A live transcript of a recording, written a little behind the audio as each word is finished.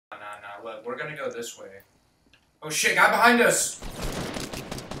nah. Look, we're gonna go this way. Oh shit, guy behind us!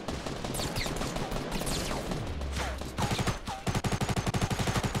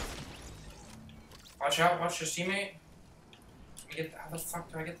 Watch out, watch your teammate. How the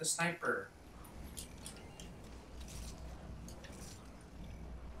fuck do I get the sniper?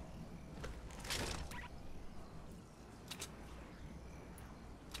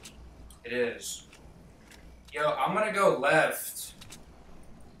 It is. Yo, I'm gonna go left.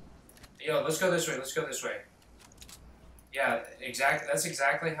 Yo, let's go this way, let's go this way. Yeah, exactly. That's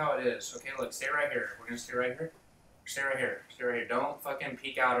exactly how it is. Okay, look, stay right here. We're gonna stay right here. Stay right here. Stay right here. Don't fucking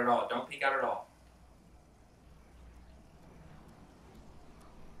peek out at all. Don't peek out at all.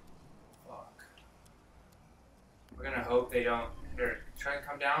 Fuck. We're gonna hope they don't. Here, try and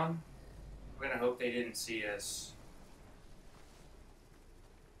come down. We're gonna hope they didn't see us.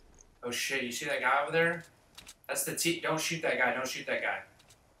 Oh shit, you see that guy over there? That's the T. Don't shoot that guy. Don't shoot that guy.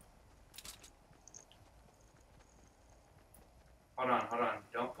 Hold on, hold on.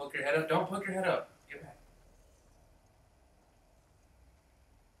 Don't poke your head up. Don't poke your head up. Get back.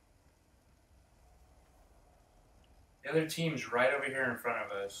 The other team's right over here in front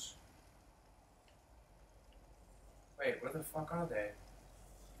of us. Wait, where the fuck are they?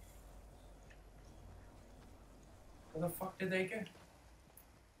 Where the fuck did they get?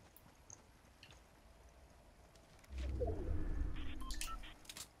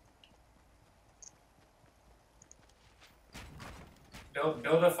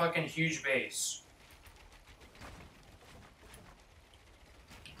 Build a fucking huge base.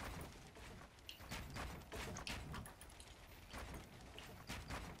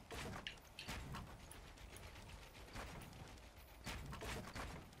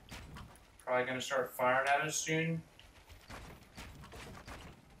 Probably gonna start firing at us soon.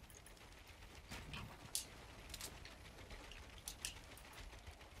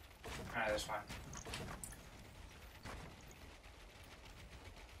 Alright, that's fine.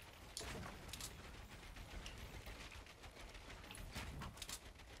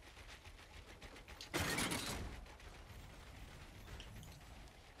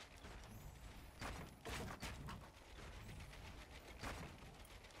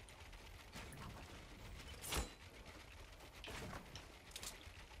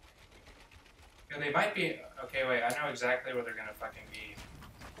 Yeah, they might be. Okay, wait, I know exactly where they're gonna fucking be.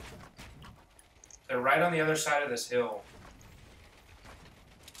 They're right on the other side of this hill.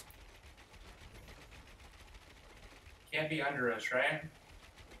 Can't be under us, right?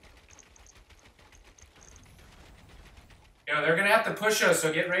 You know, they're gonna have to push us,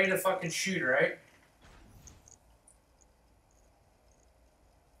 so get ready to fucking shoot, right?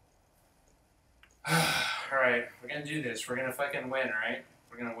 Alright, we're gonna do this. We're gonna fucking win, right?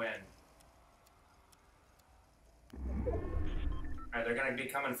 We're gonna win. Alright, they're gonna be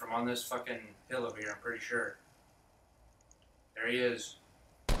coming from on this fucking hill over here, I'm pretty sure. There he is.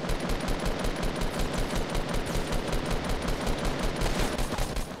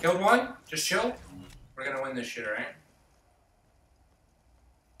 Killed one? Just chill? We're gonna win this shit, alright?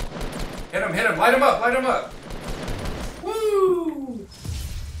 Hit him, light him up, light him up! Woo!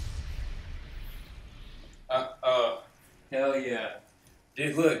 Hell yeah.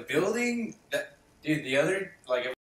 Dude, look, building that. Dude, the other, like,